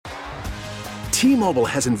T-Mobile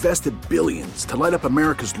has invested billions to light up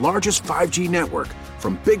America's largest 5G network,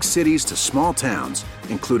 from big cities to small towns,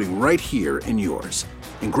 including right here in yours.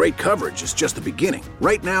 And great coverage is just the beginning.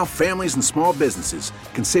 Right now, families and small businesses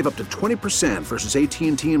can save up to 20% versus AT&T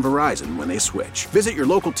and Verizon when they switch. Visit your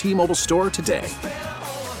local T-Mobile store today.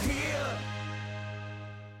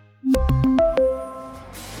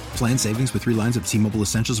 Plan savings with 3 lines of T-Mobile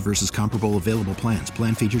Essentials versus comparable available plans.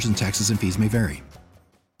 Plan features and taxes and fees may vary.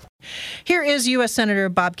 Here is U.S. Senator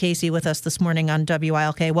Bob Casey with us this morning on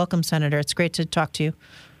WILK. Welcome, Senator. It's great to talk to you.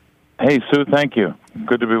 Hey, Sue, thank you.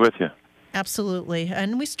 Good to be with you. Absolutely.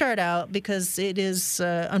 And we start out because it is,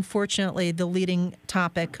 unfortunately, the leading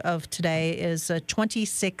topic of today is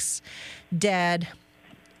 26 dead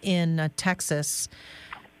in Texas.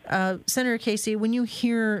 Senator Casey, when you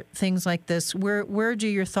hear things like this, where do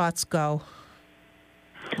your thoughts go?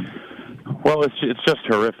 Well, it's just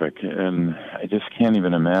horrific, and I just can't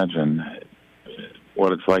even imagine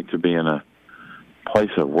what it's like to be in a place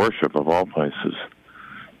of worship of all places.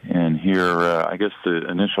 And here, I guess the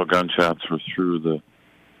initial gunshots were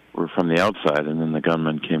from the outside, and then the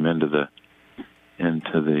gunman came into the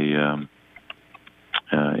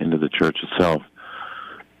church itself,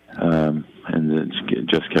 and it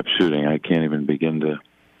just kept shooting. I can't even begin to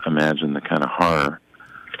imagine the kind of horror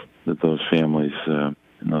that those families and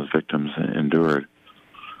those victims endured.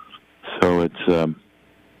 So it's,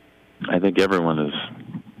 I think everyone is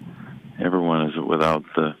without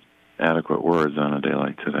the adequate words on a day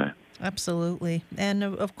like today. Absolutely. And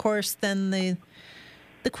of course, then the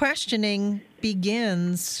questioning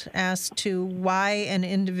begins as to why an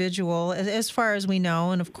individual, as far as we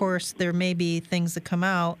know, and of course there may be things that come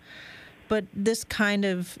out, but this kind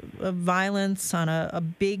of violence on a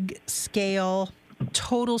big scale,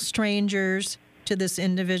 total strangers to this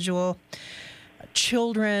individual,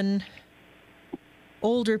 children,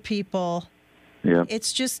 older people. Yeah.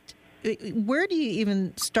 It's just, where do you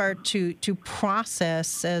even start to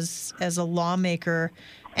process as a lawmaker,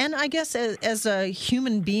 and I guess as a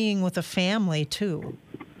human being with a family too?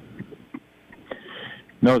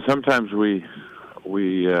 No, sometimes we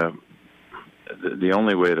the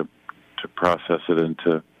only way to process it and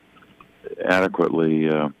to adequately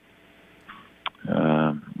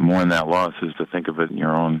mourn that loss is to think of it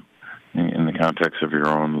in the context of your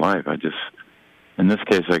own life. In this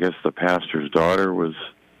case, I guess the pastor's daughter was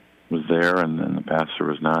there, and the pastor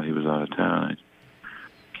was not. He was out of town.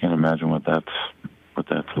 I can't imagine what that's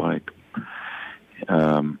like.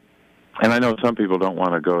 And I know some people don't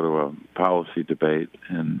want to go to a policy debate,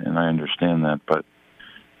 and I understand that, but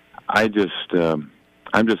I'm just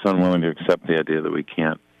unwilling to accept the idea that we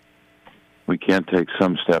can't take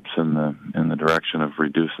some steps in the direction of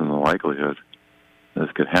reducing the likelihood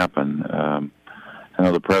this could happen. I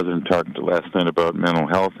know the president talked last night about mental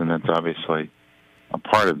health, and that's obviously a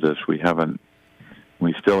part of this. We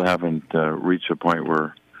still haven't reached a point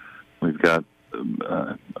where we've got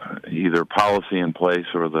either policy in place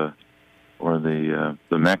or the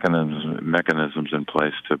mechanisms in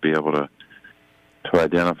place to be able to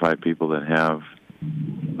identify people that have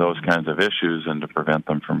those kinds of issues and to prevent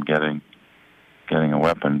them from getting a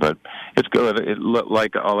weapon. But it's good.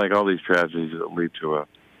 Like all these tragedies, it lead to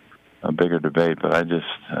a bigger debate. But I just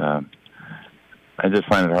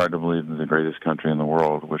find it hard to believe that the greatest country in the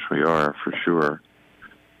world, which we are for sure,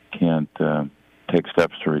 can't take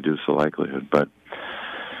steps to reduce the likelihood. But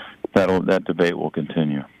that debate will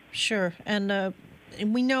continue. Sure. And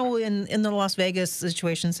we know in the Las Vegas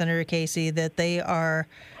situation, Senator Casey, that they are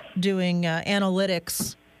doing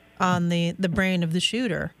analytics on the brain of the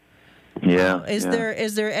shooter. Yeah. Is there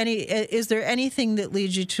anything that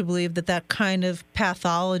leads you to believe that kind of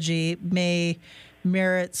pathology may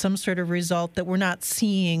merit some sort of result that we're not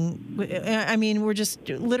seeing? I mean, we're just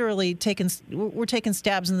literally taking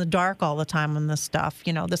stabs in the dark all the time on this stuff.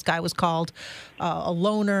 You know, this guy was called a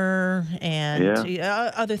loner and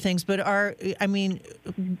other things. But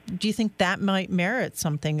do you think that might merit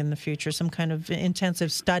something in the future, some kind of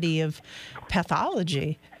intensive study of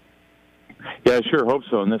pathology? Yeah, I sure hope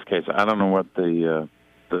so. In this case, I don't know what the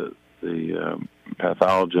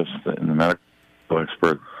pathologist and the medical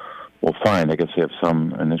expert will find. I guess they have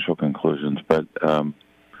some initial conclusions, but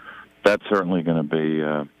that's certainly going to be.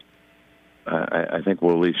 I think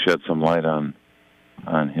will at least shed some light on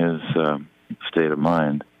his state of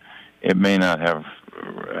mind. It may not have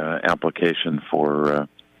application for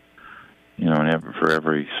for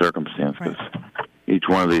every circumstance, because each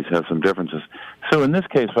one of these has some differences. So in this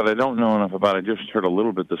case, what I don't know enough about, I just heard a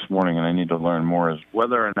little bit this morning, and I need to learn more, is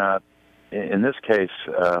whether or not, in this case,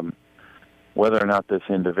 whether or not this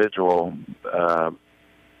individual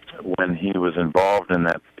when he was involved in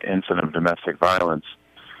that incident of domestic violence,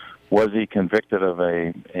 was he convicted of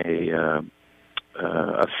a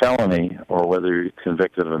felony or whether he was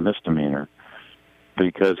convicted of a misdemeanor?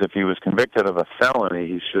 Because if he was convicted of a felony,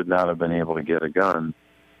 he should not have been able to get a gun.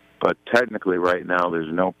 But technically, right now,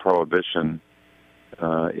 there's no prohibition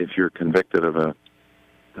if you're convicted of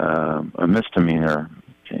a misdemeanor,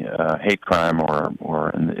 hate crime, or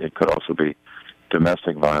and it could also be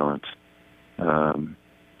domestic violence.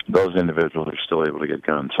 Those individuals are still able to get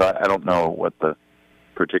guns. So I don't know what the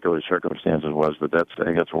particular circumstances was, but I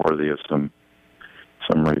think that's worthy of some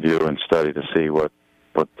review and study to see what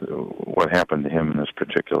happened to him in this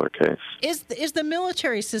particular case. Is the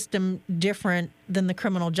military system different than the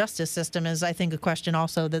criminal justice system? Is, I think, a question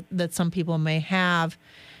also that some people may have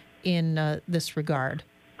in this regard.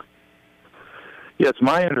 Yeah, it's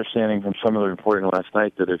my understanding from some of the reporting last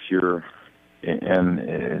night that if you're, and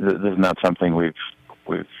this is not something we've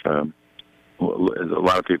a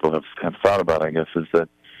lot of people have thought about, I guess, is that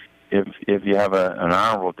if you have an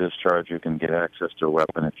honorable discharge, you can get access to a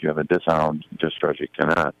weapon. If you have a dishonorable discharge, you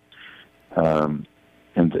cannot. And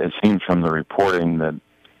it seems from the reporting that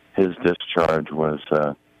his discharge was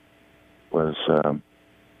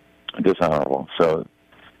dishonorable. So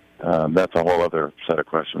that's a whole other set of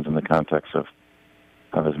questions in the context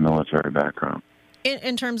of his military background.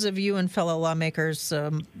 In terms of you and fellow lawmakers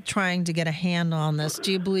trying to get a hand on this,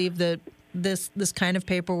 do you believe that this kind of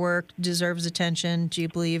paperwork deserves attention? Do you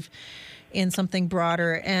believe in something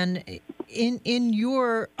broader? And in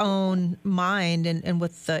your own mind and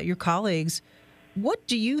with your colleagues, what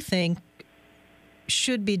do you think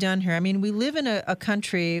should be done here? I mean, we live in a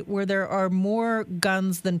country where there are more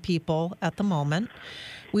guns than people at the moment.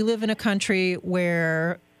 We live in a country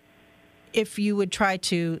where if you would try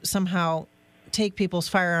to somehow take people's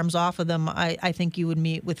firearms off of them, I think you would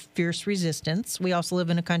meet with fierce resistance. We also live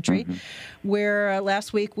in a country where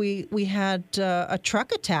last week we had a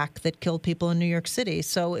truck attack that killed people in New York City.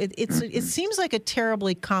 So it seems like a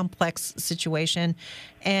terribly complex situation,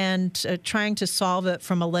 and trying to solve it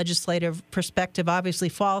from a legislative perspective obviously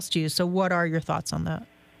falls to you. So what are your thoughts on that?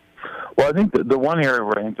 Well, I think the one area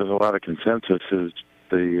where I think there's a lot of consensus is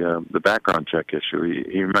the background check issue.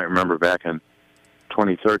 You might remember back in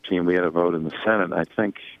 2013, we had a vote in the Senate. I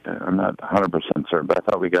think, I'm not 100% certain, but I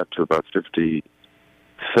thought we got to about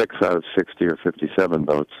 56 out of 60 or 57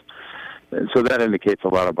 votes. And so that indicates a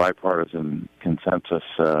lot of bipartisan consensus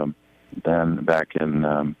then back in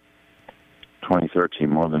 2013,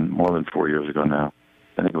 more than 4 years ago now.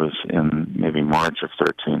 I think it was in maybe March of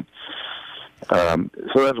 13.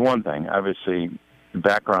 So that's one thing. Obviously,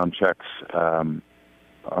 background checks have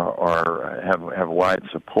wide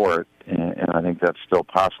support, and I think that's still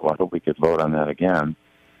possible. I hope we could vote on that again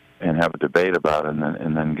and have a debate about it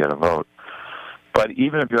and then get a vote. But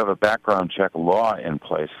even if you have a background check law in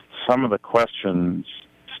place, some of the questions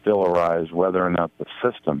still arise whether or not the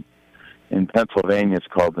system. In Pennsylvania, it's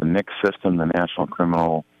called the NICS system, the National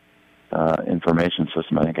Criminal Information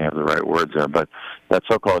System. I think I have the right words there. But that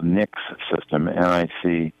so-called NICS system, NICS,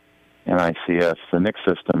 the NICS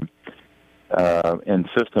system, and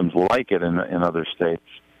systems like it in other states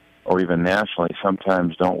or even nationally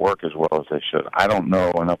sometimes don't work as well as they should. I don't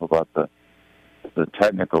know enough about the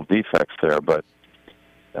technical defects there, but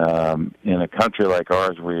in a country like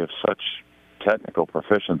ours, we have such technical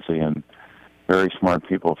proficiency and very smart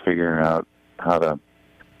people figuring out how to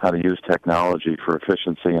use technology for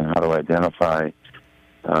efficiency and how to identify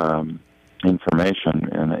information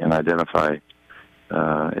and identify,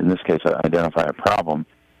 in this case, identify a problem.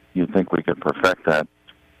 You'd think we could perfect that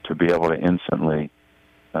to be able to instantly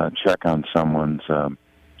check on someone's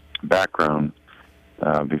background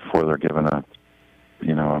before they're given a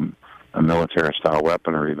military-style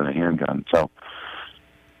weapon or even a handgun. So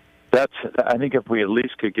I think if we at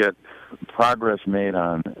least could get progress made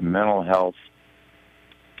on mental health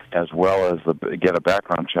as well as get a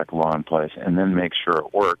background check law in place and then make sure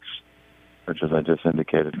it works, which, as I just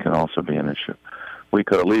indicated, can also be an issue, we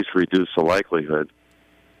could at least reduce the likelihood.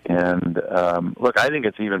 And look, I think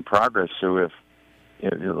it's even progress. So if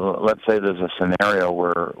let's say there's a scenario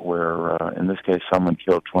where in this case someone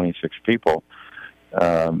killed 26 people,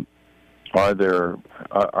 are there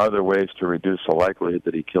ways to reduce the likelihood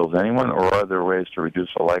that he kills anyone, or are there ways to reduce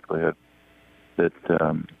the likelihood that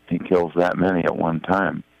he kills that many at one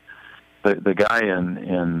time? The guy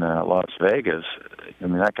in Las Vegas, I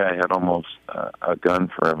mean, that guy had almost a gun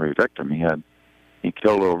for every victim. He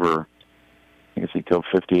killed over, I guess he killed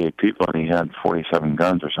 58 people, and he had 47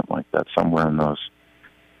 guns or something like that. Somewhere in those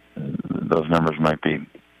numbers might be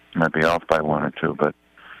off by one or two, but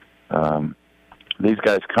these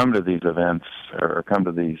guys come to these events or come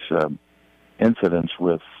to these incidents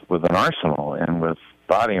with an arsenal and with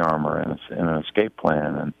body armor and an escape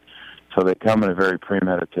plan, and so they come in a very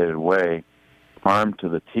premeditated way, armed to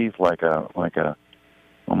the teeth like a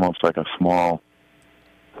almost like a small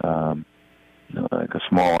army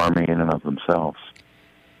in and of themselves.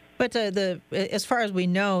 But as far as we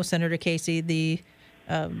know, Senator Casey, the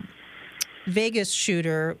Vegas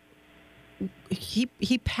shooter,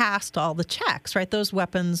 he passed all the checks, right? Those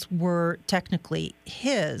weapons were technically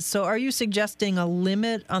his. So are you suggesting a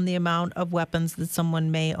limit on the amount of weapons that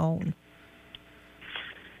someone may own?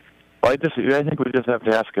 Well, I think we just have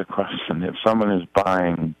to ask a question. If someone is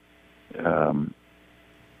buying a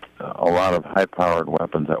lot of high-powered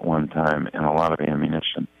weapons at one time and a lot of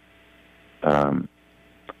ammunition,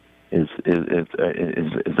 is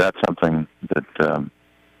that something that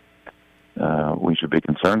we should be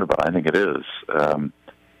concerned about? I think it is.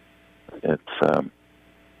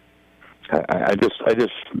 I just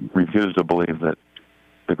refuse to believe that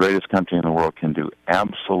the greatest country in the world can do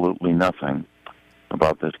absolutely nothing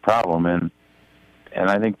about this problem, and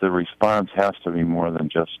I think the response has to be more than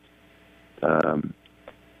just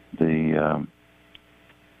the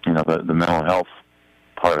mental health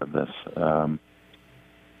part of this.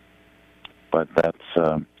 But that's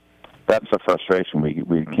a frustration.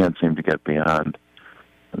 We can't seem to get beyond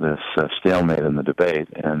this stalemate in the debate,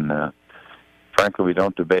 and frankly, we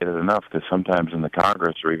don't debate it enough, because sometimes in the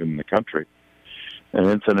Congress or even in the country, an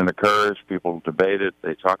incident occurs, people debate it,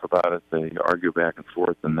 they talk about it, they argue back and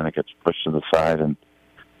forth, and then it gets pushed to the side, and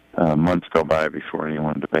months go by before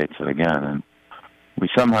anyone debates it again. And we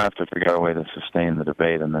somehow have to figure out a way to sustain the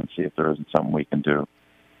debate and then see if there isn't something we can do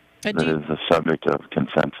that is the subject of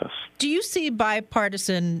consensus. Do you see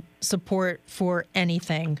bipartisan support for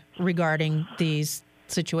anything regarding these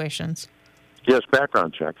situations? Yes,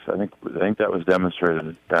 background checks. I think that was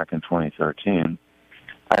demonstrated back in 2013.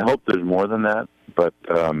 I hope there's more than that, but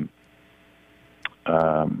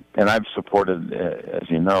and I've supported, as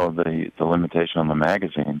you know, the limitation on the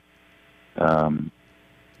magazine.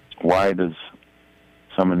 Why does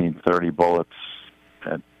someone need 30 bullets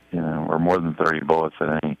or more than 30 bullets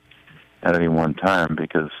at any one time?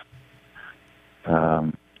 Because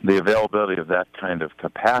the availability of that kind of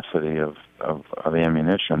capacity of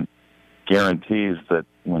ammunition guarantees that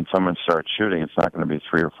when someone starts shooting, it's not going to be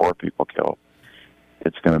 3 or 4 people killed.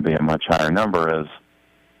 It's going to be a much higher number. As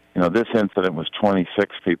you know, this incident was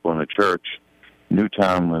 26 people in a church.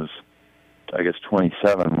 Newtown was, I guess,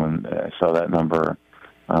 27 when I saw that number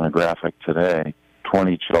on a graphic today.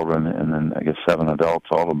 20 children, and then I guess 7 adults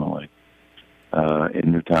ultimately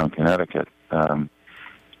in Newtown, Connecticut.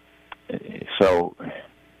 So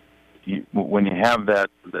when you have that,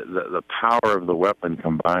 the power of the weapon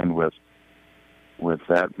combined with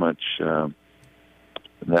that much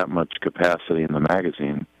capacity in the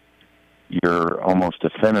magazine, you're almost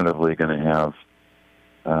definitively going to have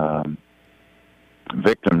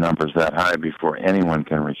victim numbers that high before anyone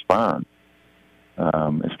can respond.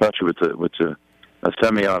 Especially with a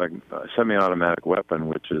semi-automatic weapon,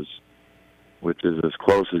 which is as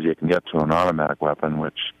close as you can get to an automatic weapon,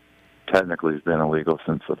 which technically has been illegal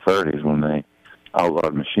since the 30s when they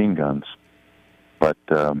outlawed machine guns. But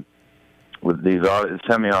with these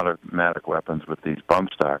semi-automatic weapons, with these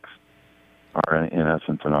bump stocks, are in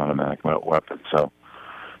essence an automatic weapon. So,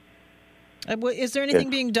 is there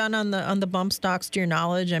anything being done on the bump stocks, to your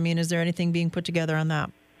knowledge? I mean, is there anything being put together on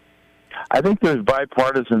that? I think there's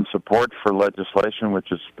bipartisan support for legislation which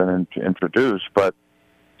has been introduced, but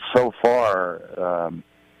so far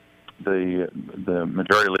the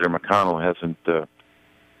Majority Leader McConnell hasn't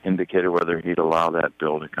indicated whether he'd allow that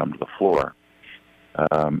bill to come to the floor.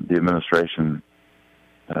 The administration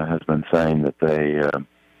has been saying that they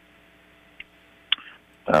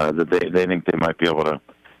think they might be able to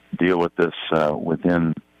deal with this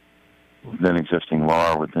within existing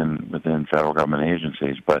law, within federal government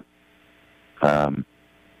agencies, but I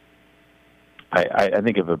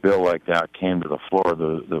think if a bill like that came to the floor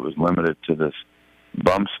that was limited to this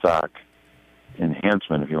bump stock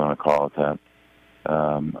enhancement, if you want to call it that,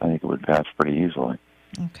 I think it would pass pretty easily.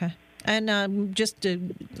 Okay. And just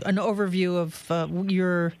an overview of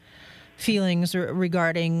your feelings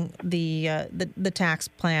regarding the tax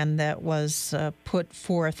plan that was put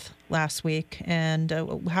forth last week, and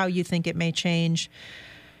how you think it may change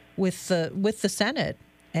with the Senate.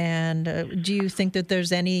 And do you think that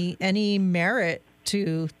there's any merit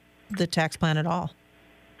to the tax plan at all?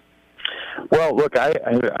 Well, look, I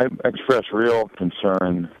express real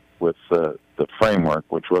concern with the framework,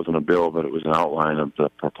 which wasn't a bill, but it was an outline of the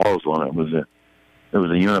proposal, and it was it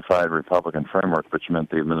was a unified Republican framework, which meant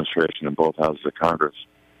the administration and both houses of Congress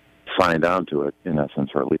signed on to it, in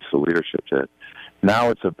essence, or at least the leadership did. Now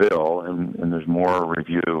it's a bill, and there's more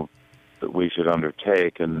review that we should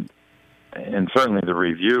undertake, and certainly the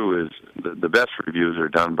review is the best reviews are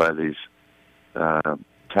done by these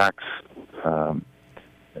tax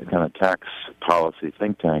policy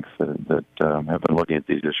think tanks that have been looking at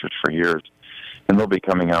these issues for years, and they'll be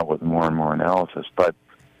coming out with more and more analysis. But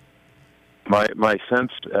my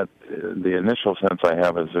sense, the initial sense I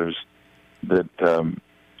have, is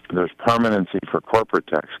there's permanency for corporate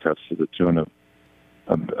tax cuts to the tune of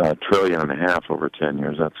 $1.5 trillion over 10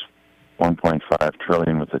 years. That's 1.5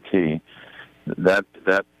 trillion with a T. That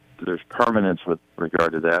there's permanence with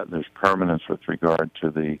regard to that. There's permanence with regard to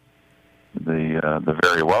the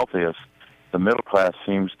very wealthiest. The middle class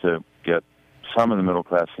seems to get some of the middle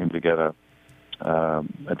class seem to get a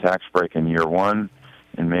tax break in year one,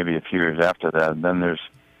 and maybe a few years after that. And then there's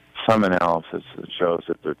some analysis that shows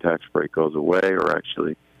that their tax break goes away, or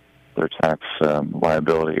actually their tax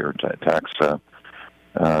liability or tax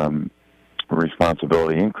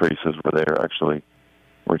responsibility increases, where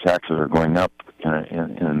taxes are going up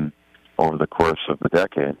in over the course of the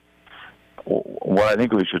decade. What I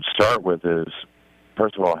think we should start with is,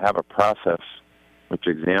 first of all, have a process which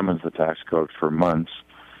examines the tax code for months,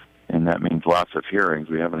 and that means lots of hearings.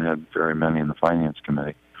 We haven't had very many in the Finance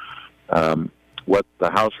Committee. What the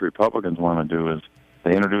House Republicans want to do is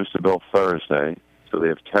they introduced a bill Thursday, so they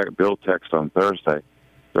have bill text on Thursday.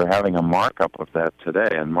 They're having a markup of that today,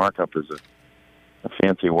 and markup is a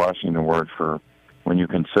fancy Washington word for when you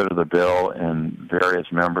consider the bill and various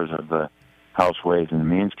members of the House Ways and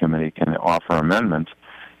Means Committee can offer amendments,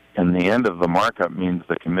 and the end of the markup means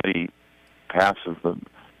the committee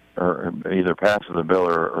either passes the bill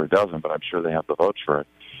or doesn't, but I'm sure they have the votes for it.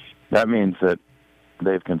 That means that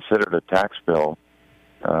they've considered a tax bill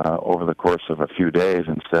over the course of a few days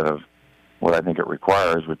instead of what I think it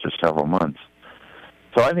requires, which is several months.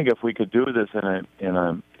 So I think if we could do this in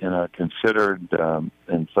a considered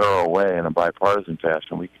and thorough way, in a bipartisan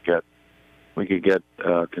fashion, we could get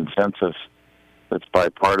consensus that's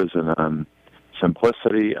bipartisan on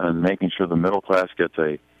simplicity, on making sure the middle class gets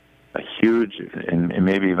a huge and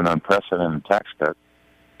maybe even unprecedented tax cut.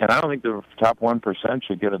 And I don't think the top 1%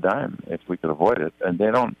 should get a dime if we could avoid it. And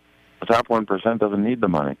they don't. The top 1% doesn't need the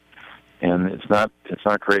money, and it's not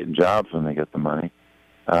creating jobs when they get the money.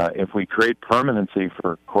 If we create permanency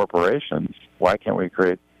for corporations, why can't we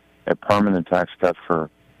create a permanent tax cut for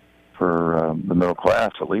the middle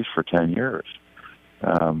class, at least for 10 years?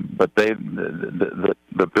 But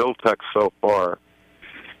the bill text so far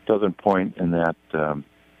doesn't point in that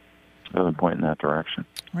direction.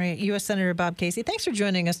 Right. U.S. Senator Bob Casey, thanks for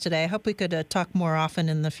joining us today. I hope we could talk more often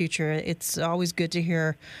in the future. It's always good to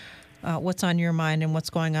hear what's on your mind and what's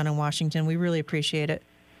going on in Washington. We really appreciate it.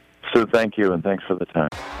 Sue, thank you, and thanks for the time.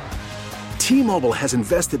 T-Mobile has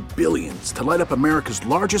invested billions to light up America's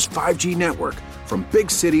largest 5G network, from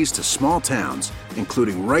big cities to small towns,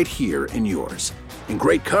 including right here in yours. And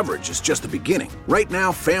great coverage is just the beginning. Right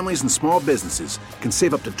now, families and small businesses can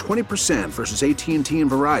save up to 20% versus AT&T and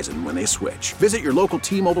Verizon when they switch. Visit your local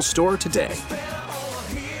T-Mobile store today.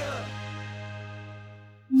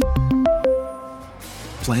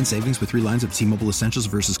 Plan savings with 3 lines of T-Mobile Essentials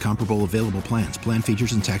versus comparable available plans. Plan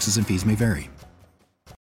features and taxes and fees may vary.